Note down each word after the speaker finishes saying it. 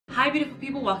Hi beautiful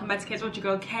people, welcome back to Kids with your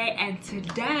girl Kay, and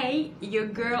today your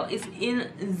girl is in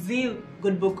the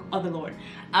good book of the Lord.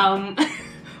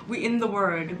 We in the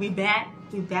word, we back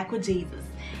with Jesus.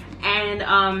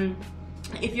 And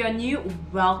if you're new,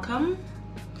 welcome.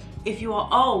 If you are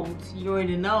old, you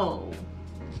already know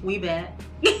we back.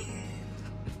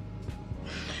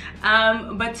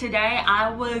 But today I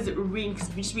was just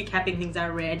recapping things I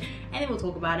read, and then we'll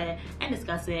talk about it and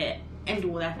discuss it and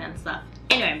do all that kind of stuff.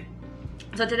 Anyway,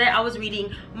 so today I was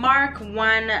reading Mark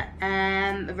 1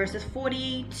 verses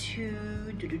 40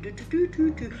 to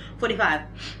 45.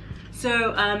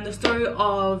 So the story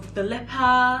of the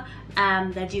leper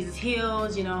that Jesus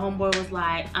heals. You know, homeboy was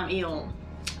like, I'm ill.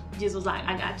 Jesus was like,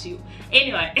 I got you.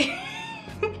 Anyway,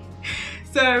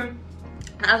 so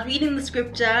I was reading the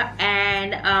scripture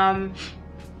and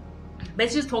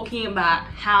basically just talking about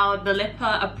how the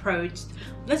leper approached.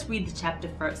 Let's read the chapter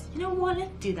first. You know what?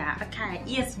 Let's do that. Okay,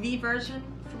 ESV version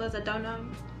for those that don't know.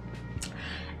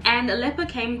 And the leper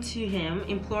came to him,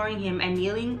 imploring him, and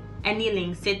kneeling,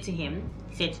 said to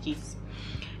Jesus,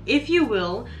 "If you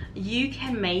will, you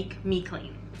can make me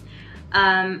clean."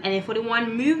 And in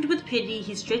 41, moved with pity,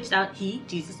 Jesus stretched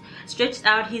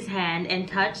out his hand and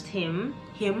touched him,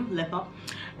 leper,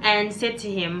 and said to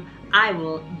him, "I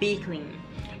will be clean."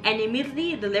 And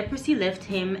immediately the leprosy left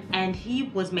him, and he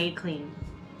was made clean.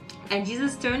 And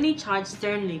Jesus sternly,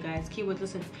 guys, keyword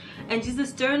listen. And Jesus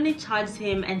sternly charged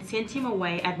him and sent him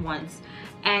away at once,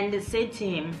 and said to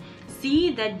him,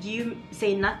 "See that you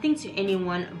say nothing to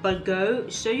anyone, but go,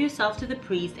 show yourself to the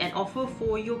priest, and offer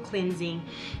for your cleansing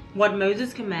what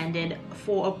Moses commanded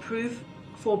for proof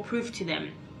to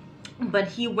them." But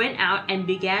he went out and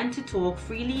began to talk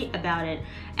freely about it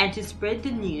and to spread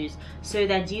the news, so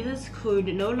that Jesus could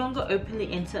no longer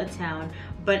openly enter a town,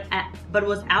 but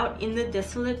was out in the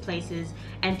desolate places,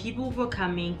 and people were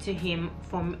coming to him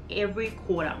from every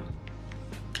quarter.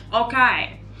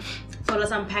 Okay, so let's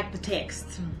unpack the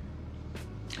text.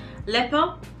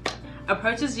 Leper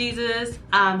approaches Jesus.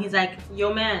 He's like,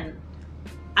 "Yo man,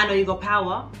 I know you got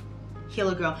power. Heal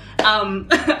a girl.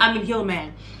 Heal a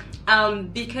man."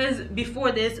 Because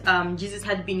before this, Jesus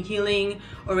had been healing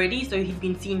already, so he'd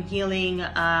been seen healing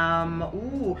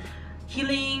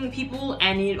people,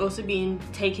 and he'd also been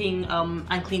taking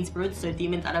unclean spirits, so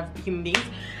demons, out of human beings.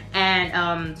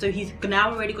 And so he's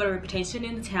now already got a reputation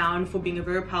in the town for being a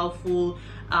very powerful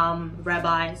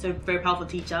rabbi, so very powerful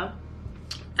teacher.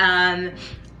 And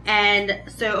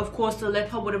so of course the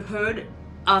leper would have heard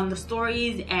the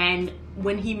stories, and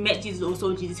when he met Jesus or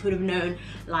saw Jesus, he would have known,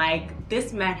 like,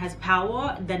 this man has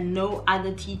power that no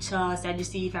other teacher,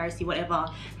 Sadducee, Pharisee, whatever,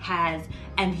 has,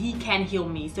 and he can heal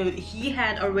me. So he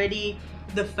had already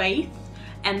the faith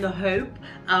and the hope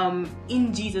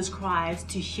in Jesus Christ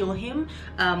to heal him,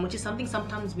 which is something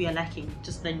sometimes we are lacking.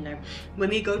 Just let you know, when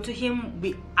we go to him,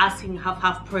 we asking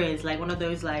half prayers, like one of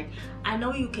those, like, I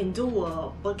know you can do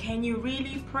it, but can you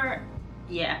really pray?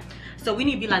 Yeah, so we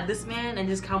need to be like this man and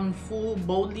just come full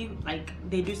boldly, like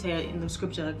they do say in the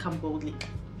scripture, come boldly.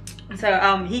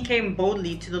 So he came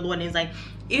boldly to the Lord, and he's like,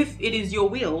 if it is your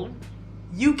will,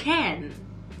 you can,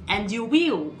 and you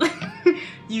will.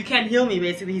 You can heal me,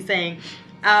 basically he's saying.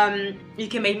 You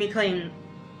can make me clean.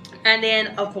 And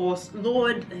then of course the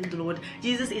Lord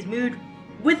Jesus is moved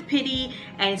with pity,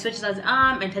 and he stretches out his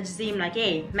arm and touches him like,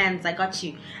 hey man, I got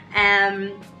you.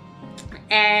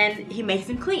 And he makes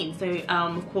him clean. So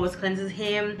of course cleanses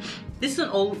him. This is an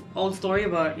old story,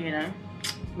 but you know,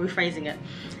 rephrasing it.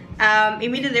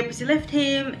 Immediately leprosy left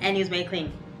him, and he was made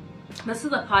clean. This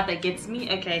is the part that gets me.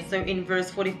 Okay, so in verse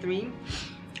 43,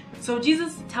 so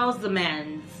Jesus tells the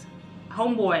man,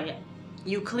 homeboy,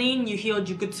 you clean, you healed,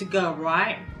 you're good to go,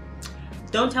 right?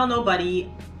 Don't tell nobody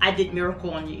I did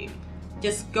miracle on you.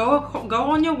 Just go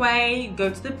on your way, go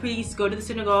to the priest, go to the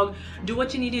synagogue, do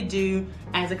what you need to do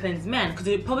as a cleansed man, because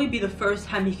it'd probably be the first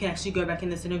time he can actually go back in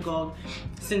the synagogue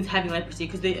since having leprosy,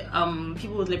 because the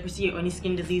people with leprosy or any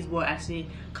skin disease were actually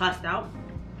cast out.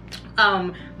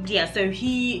 Yeah, so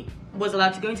he was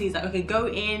allowed to go into. He's like, okay, go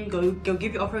in, go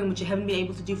give your offering, which you haven't been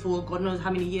able to do for God knows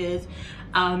how many years,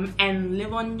 and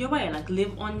live on your way, like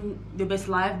live on your best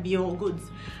life, be all goods.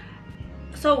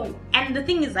 So, and the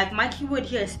thing is, like, my keyword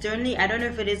here is sternly. I don't know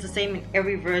if it is the same in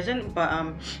every version, but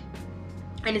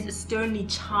and it's sternly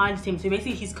charged him. So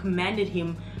basically he's commanded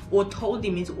him, or told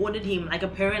him, he's ordered him, like a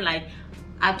parent, like,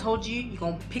 I told you, you're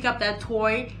gonna pick up that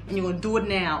toy and you're gonna do it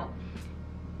now.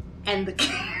 And the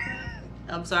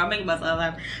I'm sorry, I'm making myself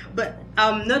laugh, but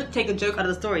not to take a joke out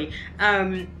of the story,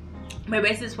 but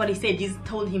basically that's what he said. Jesus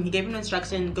told him, he gave him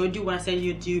instruction, go do what I said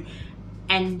you do,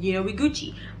 and you know, we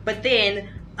Gucci. But then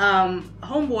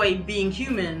homeboy, being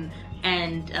human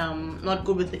and not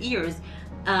good with the ears,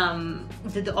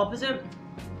 did the opposite.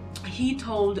 He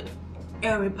told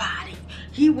everybody.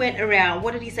 He went around.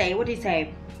 What did he say?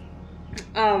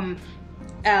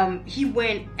 He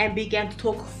went and began to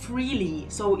talk freely.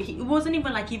 So it wasn't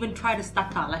even like he even tried to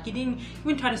stutter. Like he didn't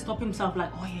even try to stop himself.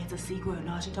 Like, oh yeah, it's a secret.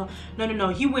 No, I should tell. No.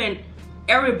 He went,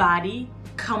 everybody,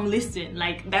 come listen.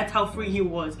 Like that's how free he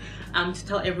was to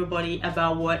tell everybody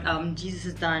about what Jesus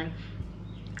has done.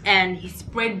 And he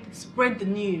spread the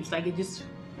news. Like it just,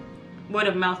 word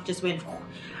of mouth just went.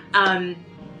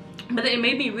 But then it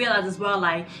made me realize as well,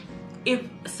 like, if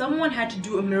someone had to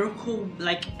do a miracle,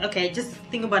 like, okay, just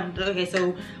think about it. Okay,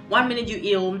 so 1 minute you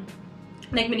ill,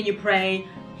 next minute you pray,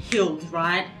 healed,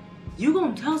 right? You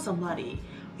gonna tell somebody.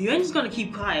 You ain't just gonna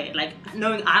keep quiet, like,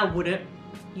 knowing I wouldn't.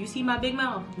 You see my big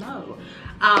mouth? No.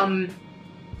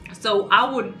 So I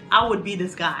would be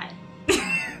this guy.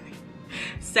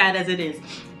 Sad as it is.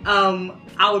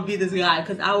 I would be this guy,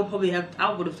 because I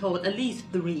would have told at least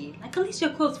 3, like at least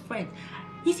your close friends.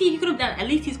 You see, he could have done at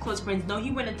least his close friends. No,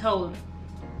 he went and told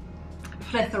a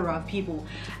plethora of people,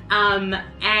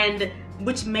 and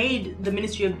which made the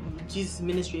ministry of Jesus'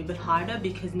 ministry a bit harder,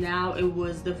 because now it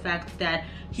was the fact that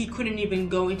he couldn't even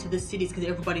go into the cities because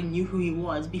everybody knew who he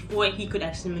was. Before, he could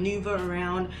actually maneuver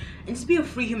around and just be a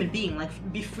free human being, like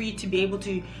be free to be able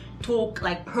to talk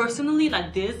like personally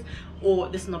like this, or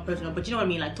this is not personal, but you know what I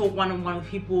mean, like talk one-on-one with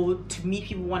people, to meet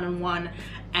people one-on-one,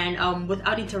 and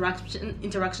without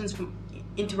interruptions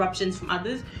from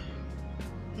others.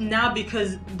 Now,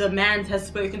 because the man has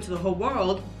spoken to the whole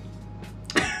world,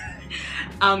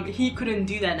 he couldn't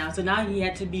do that now. So now he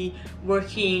had to be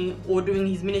working or doing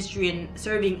his ministry and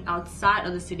serving outside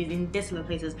of the cities in desolate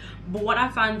places. But what I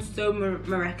found so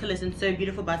miraculous and so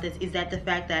beautiful about this is that the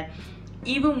fact that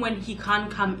even when he can't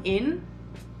come in,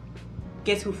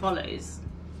 guess who follows?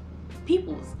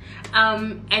 Peoples.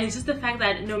 And it's just the fact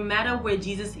that no matter where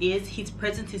Jesus is, his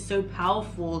presence is so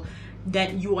powerful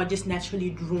that you are just naturally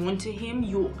drawn to him.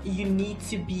 You need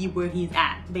to be where he's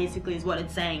at, basically, is what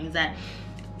it's saying. Is that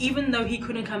even though he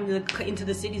couldn't come into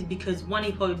the cities, because one,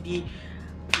 he'd probably be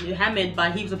hammered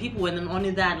by heaps of people, and then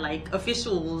only that, like,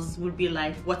 officials would be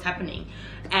like, what's happening?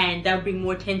 And that would bring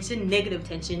more tension, negative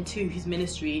tension, to his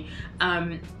ministry.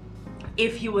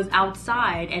 If he was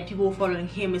outside and people were following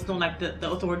him, it's not like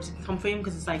the authorities can come for him,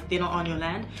 because it's like they're not on your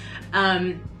land.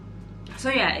 So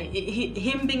yeah,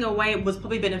 him being away was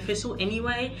probably beneficial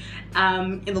anyway,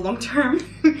 in the long term.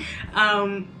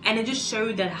 And it just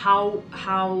showed that how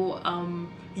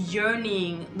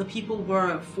yearning the people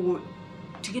were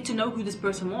to get to know who this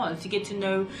person was, to get to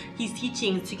know his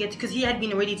teachings, because he had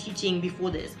been already teaching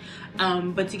before this,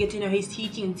 but to get to know his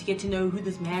teachings, to get to know who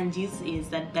this man Jesus is,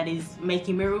 that is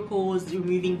making miracles,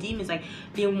 removing demons. Like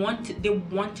they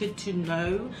wanted to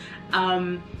know,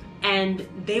 and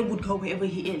they would go wherever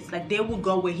he is. Like they would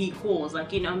go where he calls.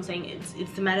 Like, you know what I'm saying?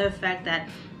 It's a matter of fact that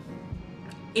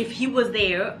if he was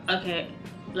there, okay,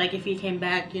 like if he came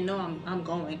back, you know, I'm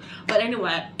going. But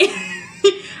anyway,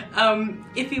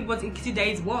 if he was in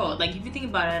today's world, like if you think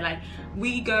about it, like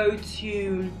we go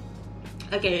to,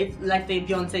 okay, like the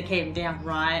Beyonce came down,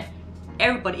 right?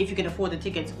 Everybody, if you can afford the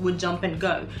tickets, would jump and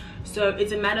go. So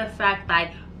it's a matter of fact,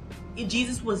 like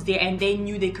Jesus was there and they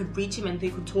knew they could reach him and they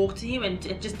could talk to him, and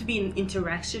just to be in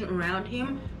interaction around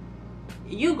him,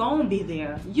 you're gonna be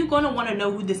there. You're gonna want to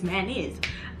know who this man is.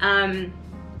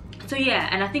 So yeah,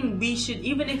 and I think we should,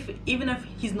 even if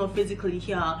he's not physically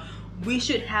here, we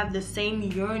should have the same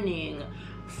yearning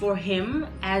for him,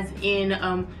 as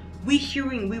in we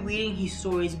reading his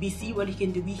stories, we see what he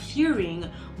can do, we hearing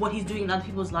what he's doing in other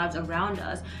people's lives around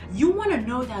us. You want to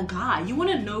know that guy. You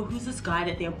want to know who's this guy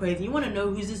that they're praising. You want to know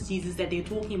who's this Jesus that they're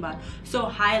talking about so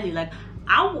highly. Like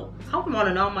I want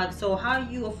to know, I'm like, so how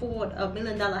you afford $1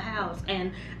 million house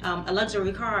and a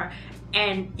luxury car,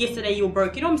 and yesterday you were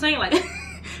broke? You know what I'm saying? Like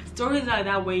stories like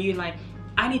that, where you're like,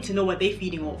 I need to know what they're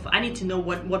feeding off. I need to know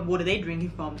what water they're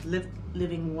drinking from.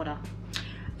 Living water.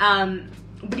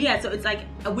 But yeah, so it's like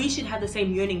we should have the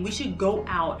same yearning. We should go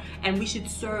out and we should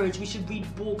search. We should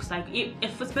read books. Like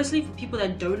if especially for people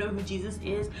that don't know who Jesus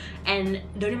is and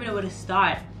don't even know where to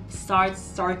start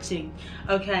searching.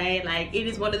 Okay, like it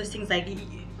is one of those things. Like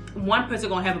one person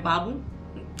gonna have a Bible.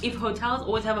 If hotels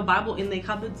always have a Bible in their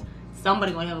cupboards,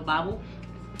 somebody gonna have a Bible.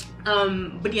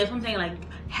 But yeah, that's what I'm saying.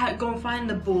 Like go and find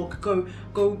the book.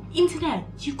 Go internet.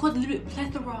 You've got a little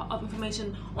plethora of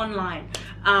information online.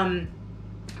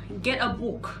 Get a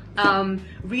book.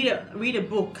 Read a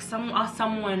book. Ask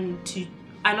someone to.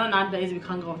 I know nowadays we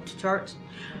can't go to church,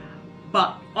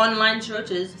 but online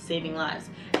churches saving lives.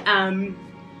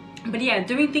 But yeah,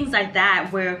 doing things like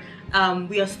that where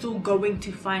we are still going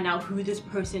to find out who this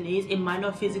person is. It might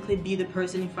not physically be the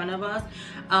person in front of us,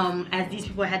 as these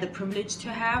people had the privilege to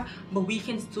have, but we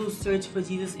can still search for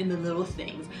Jesus in the little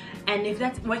things. And if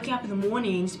that's waking up in the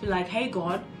morning, just be like, hey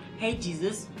God, hey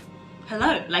Jesus,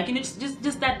 hello, like, you know,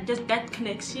 just that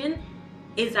connection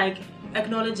is like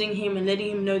acknowledging him and letting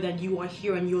him know that you are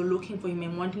here and you're looking for him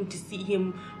and wanting to see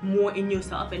him more in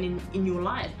yourself and in your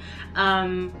life.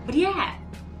 But yeah,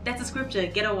 that's a scripture.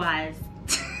 Get a wise.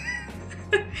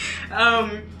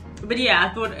 But yeah,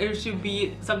 I thought it should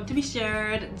be something to be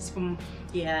shared. It's from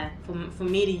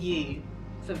me to you,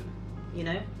 you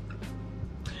know.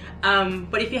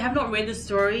 But if you have not read the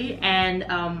story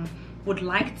and would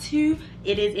like to,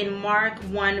 it is in Mark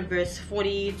 1 verse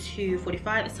 40 to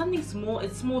 45. It's something small,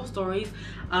 it's small stories,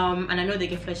 and I know they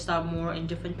get fleshed out more in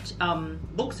different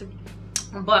books,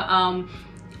 but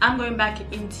I'm going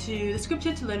back into the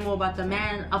scripture to learn more about the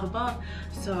man up above,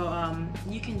 so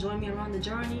you can join me around the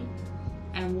journey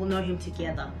and we'll know him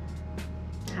together.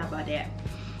 How about that?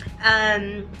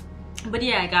 But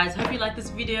yeah guys, hope you like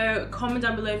this video. Comment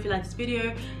down below if you like this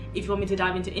video, if you want me to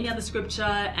dive into any other scripture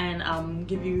and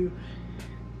give you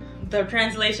the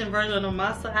translation version on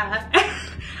my side.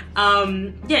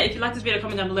 Yeah, if you like this video,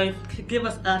 comment down below, give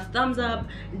us a thumbs up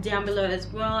down below as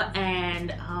well,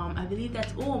 and I believe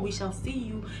that's all. We shall see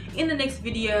you in the next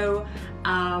video,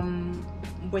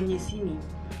 when you see me.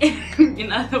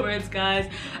 In other words guys,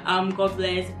 God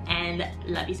bless and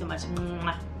love you so much.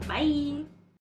 Bye.